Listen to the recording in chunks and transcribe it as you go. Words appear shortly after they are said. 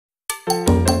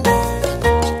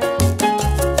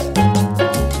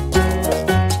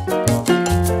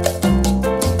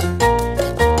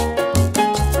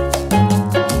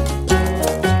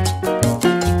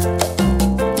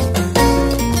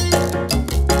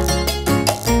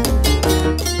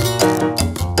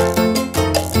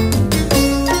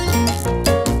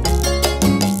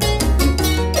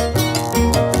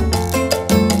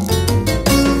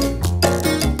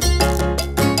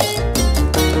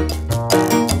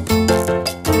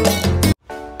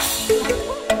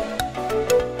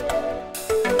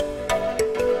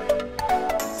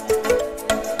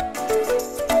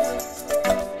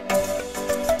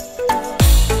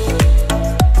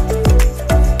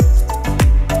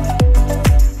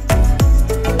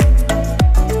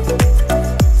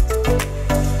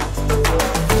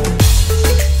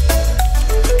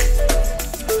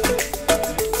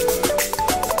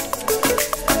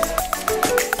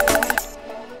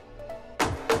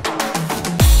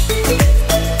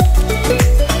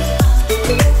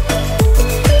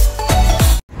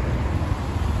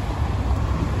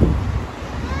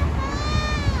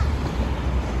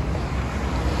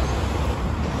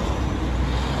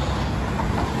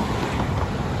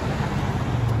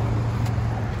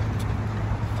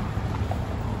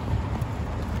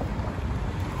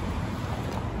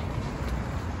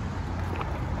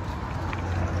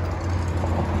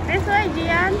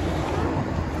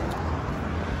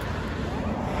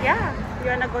Yeah. You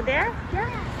wanna go there? Yeah.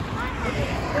 Okay,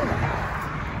 go.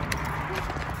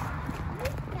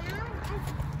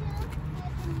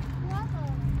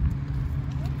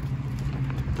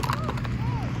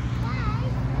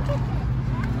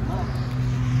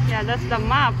 Yeah, that's the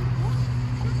map.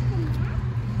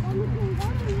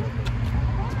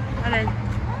 Alright.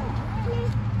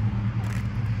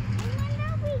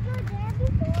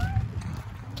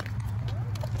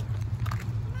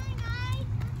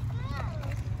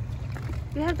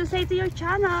 You have to say to your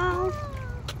channel,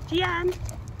 Gian.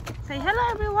 Say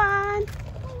hello, everyone.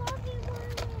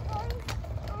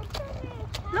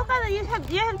 Look at it.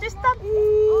 You have to stop.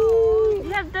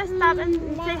 You have to stop and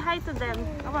say hi to them.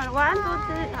 Come on, 1, 2, 3.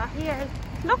 Oh, here.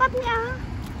 Look at me.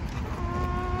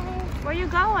 Where are you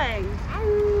going?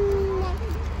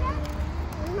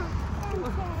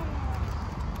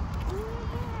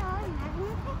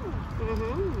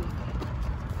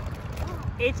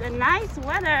 It's a nice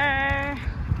weather.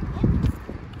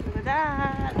 Look at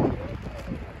that.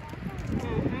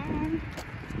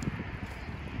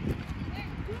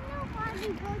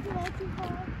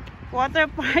 Water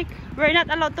park. We're not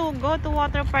allowed to go to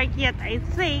water park yet, I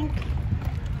think,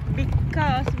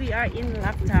 because we are in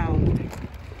lockdown.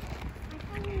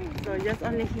 So just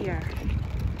only here,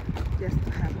 just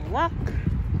to have a walk.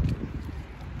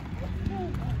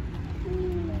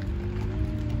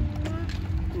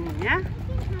 Yeah.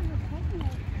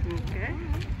 Okay.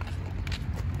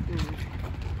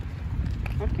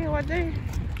 Okay, what day?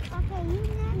 Okay, you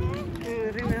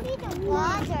never. I see the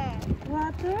water.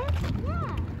 Water?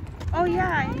 Yeah. Oh yeah,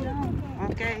 I know.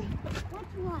 Okay.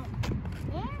 Which one?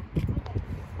 There?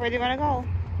 Where do you wanna go?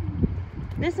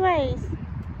 This way.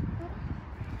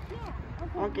 Yeah.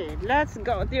 Okay, let's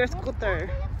go to your scooter.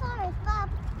 Papa,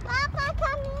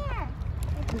 come here.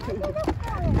 Let's go to the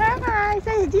forest. Hi,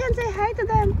 say Gian, say hi to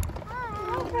them. Hi.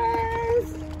 Hi,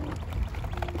 friends.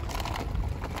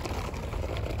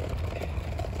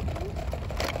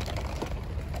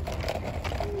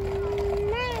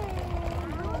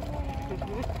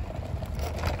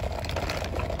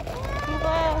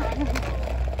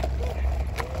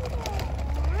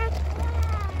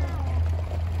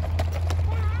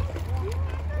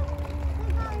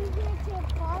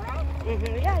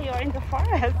 Yeah, you're in the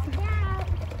forest. Yeah.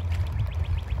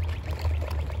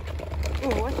 Oh,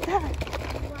 what's that?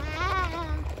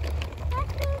 Wow.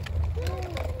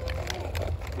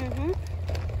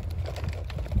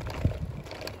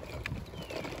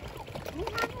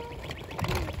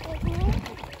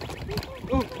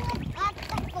 At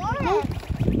the forest.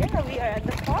 Yeah, we are at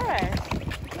the forest.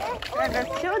 And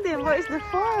let's show them where is the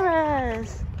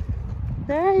forest.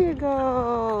 There you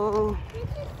go. This is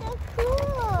so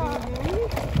cool.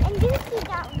 And do you see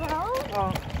that road?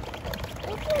 Oh,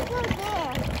 We should go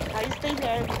there. you stay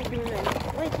there.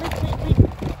 Wait.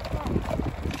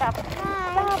 Stop.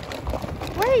 Hi. Stop.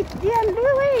 Wait, Gian,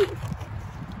 wait.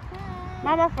 Hi.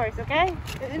 Mama first, okay?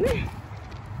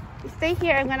 Stay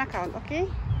here. I'm gonna count, okay?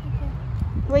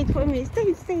 Wait for me.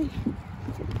 Stay.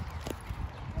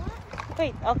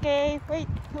 Wait, okay. Wait.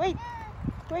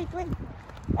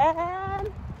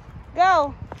 And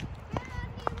go.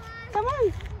 Come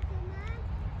on.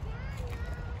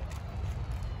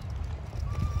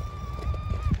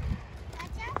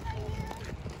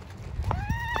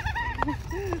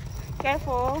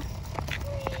 Careful.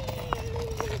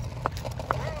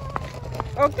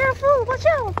 Oh, careful. Watch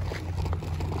out.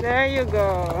 There you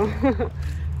go.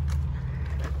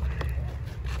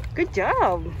 Good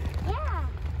job. Yeah.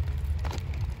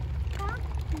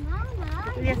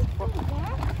 Mama, Yes, you po. see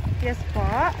there? Yes, po.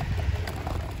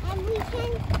 And we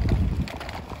can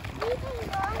go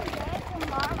there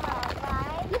tomorrow,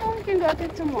 right? Yeah, we can go there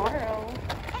tomorrow.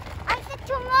 I said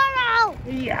tomorrow.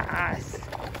 Yes.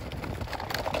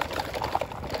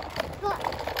 But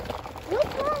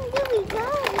which one do we go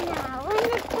now? When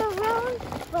it's the road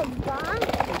was gone?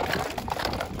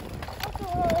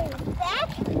 Okay, back.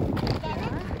 Then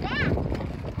it's back.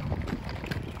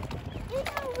 You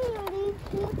know we leave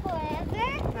here forever?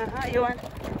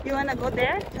 You wanna go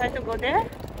there? Try to go there?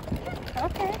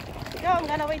 Okay. Go, I'm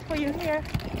gonna wait for you here.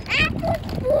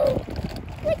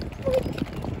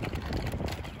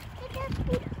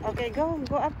 Okay, go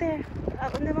up there.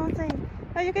 Up on the mountain.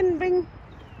 Oh, you can bring.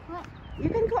 What? You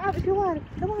can go up if you want.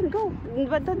 Come on, go.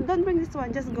 But don't bring this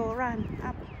one. Just go run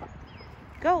up.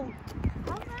 Go.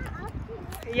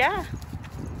 Yeah.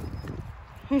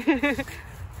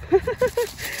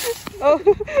 Oh.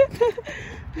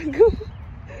 Go.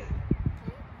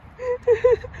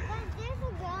 There's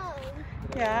a road.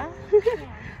 Yeah.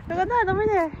 Look at that over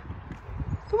there.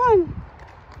 Come on.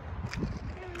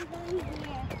 I'm going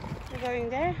here. You're going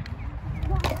there?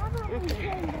 But how about Go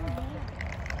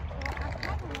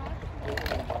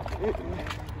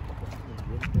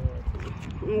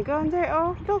in there.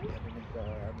 Oh, look.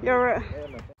 You're.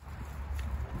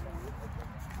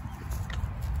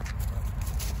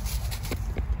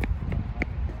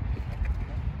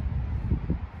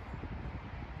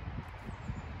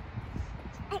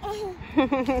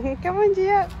 Come on,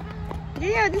 Gio.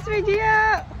 Gio, this way,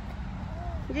 Gio.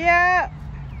 Gio.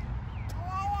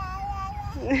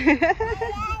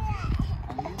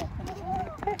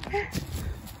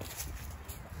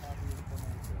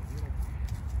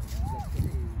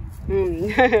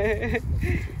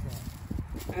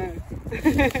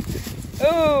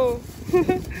 Oh.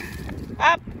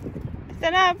 Up.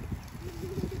 Stand up.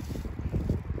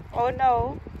 Oh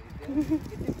no.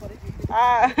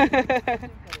 Ah.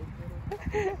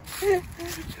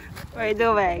 What are you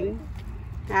doing?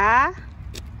 Huh?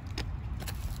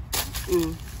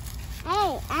 Hey,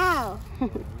 ow.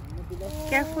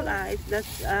 Careful, it's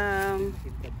that's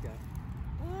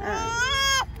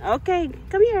okay,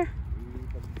 come here.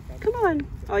 Come on.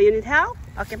 Oh, you need help?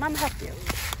 Okay, Mom help you.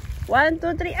 1,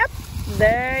 2, 3, up.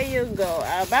 There you go.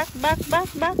 Back, back,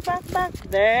 back, back, back, back.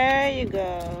 There you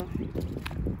go.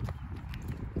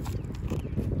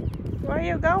 Where are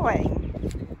you going?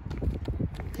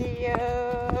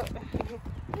 Gio.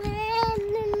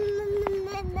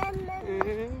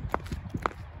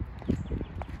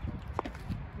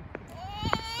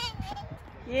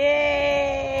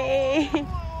 Yay!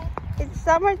 It's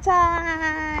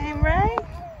summertime, right?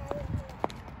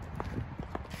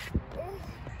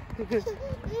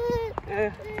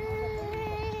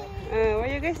 Where are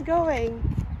you guys going?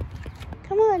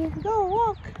 Come on, go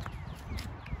walk.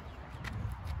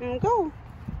 Go.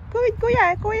 Go with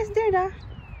Kuya. Kuya's there na.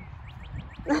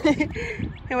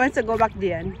 He wants to go back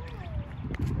diyan.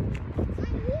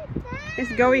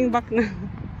 He's going back now.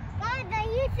 God, the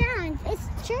you sound. It's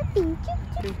chirping. Chirp,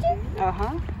 chirp, chirp.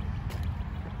 Uh-huh.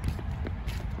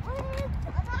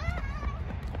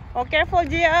 Oh, careful,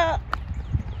 Gio.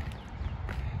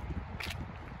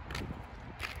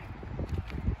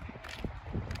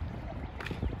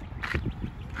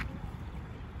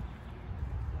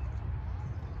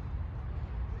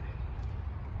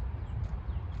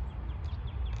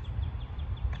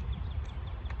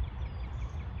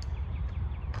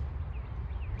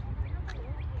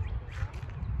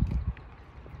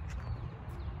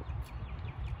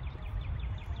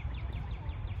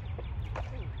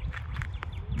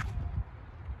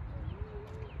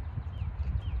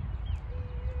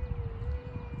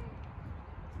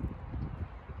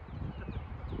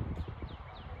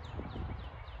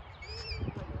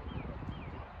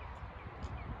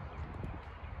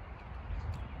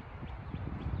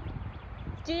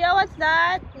 Gio, what's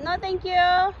that? No, thank you.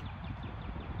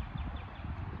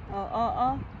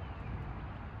 Oh.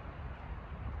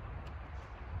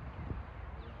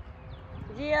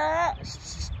 Gio.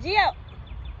 Shh, Gio.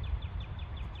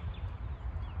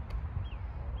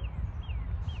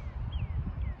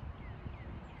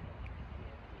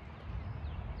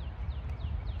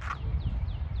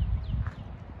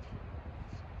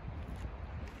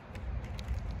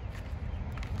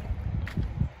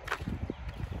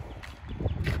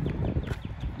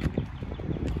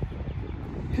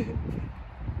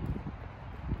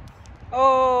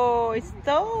 Oh, it's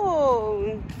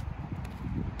stone.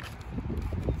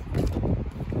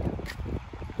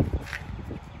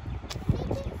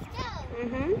 You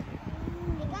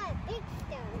got a big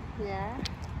stone. Yeah.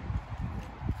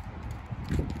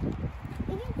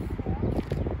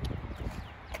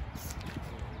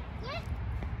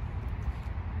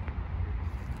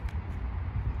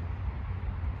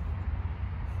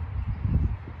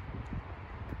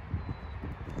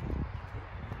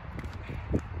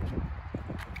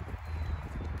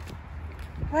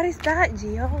 What is that,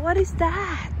 Gio? What is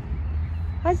that?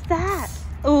 What's that?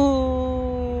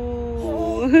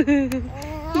 Ooh.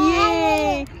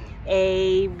 Yay!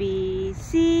 A, B,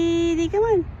 C, D. Come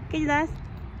on. Can you dance?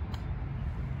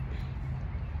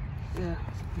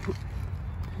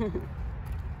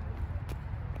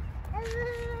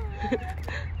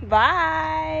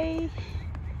 Bye.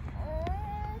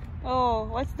 Oh,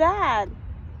 what's that?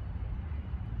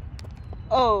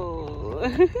 Oh.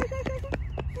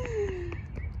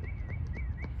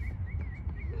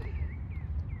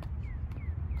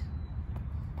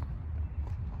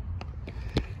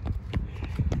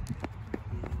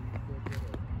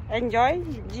 Enjoy,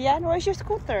 Gian. Where's your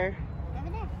scooter? Over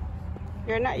there.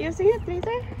 You're not using it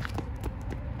later?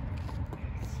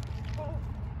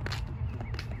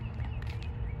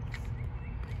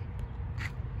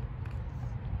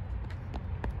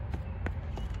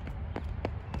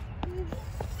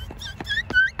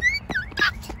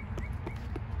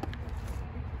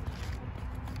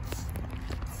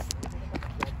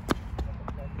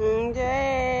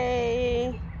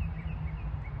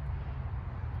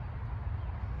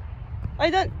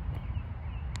 don't.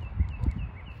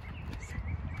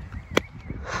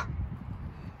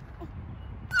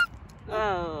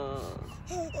 Oh.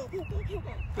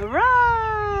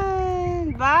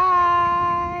 Run!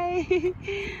 Bye!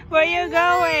 Where you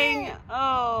going?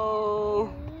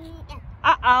 Oh.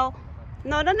 Uh-oh.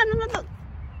 No.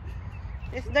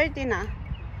 It's dirty na.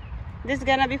 This is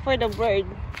gonna be for the bird.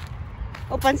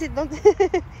 Oh, pansit, don't.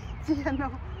 Gian,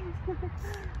 no.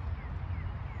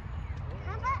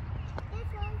 How about this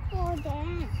one for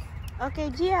them? Okay,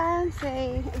 Gian,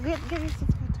 say. Get your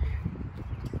scooter.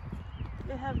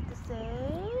 You have to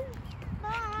say.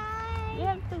 Bye. You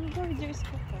have to go with your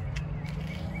scooter.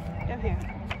 Come here.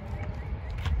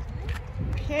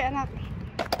 Here, anak.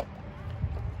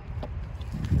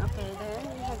 Okay, then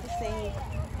you have to say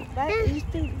bye.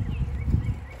 Eating.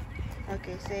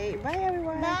 Okay, say bye,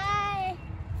 everyone. Bye.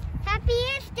 Happy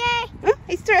Easter. Huh?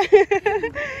 Easter.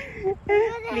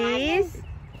 Please.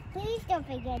 Please don't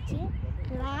forget to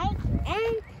like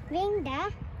and ring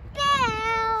the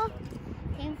bell.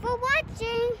 Thanks for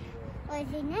watching. Always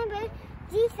remember,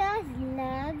 Jesus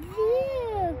loves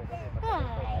you.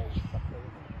 Bye.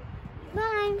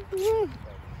 Bye.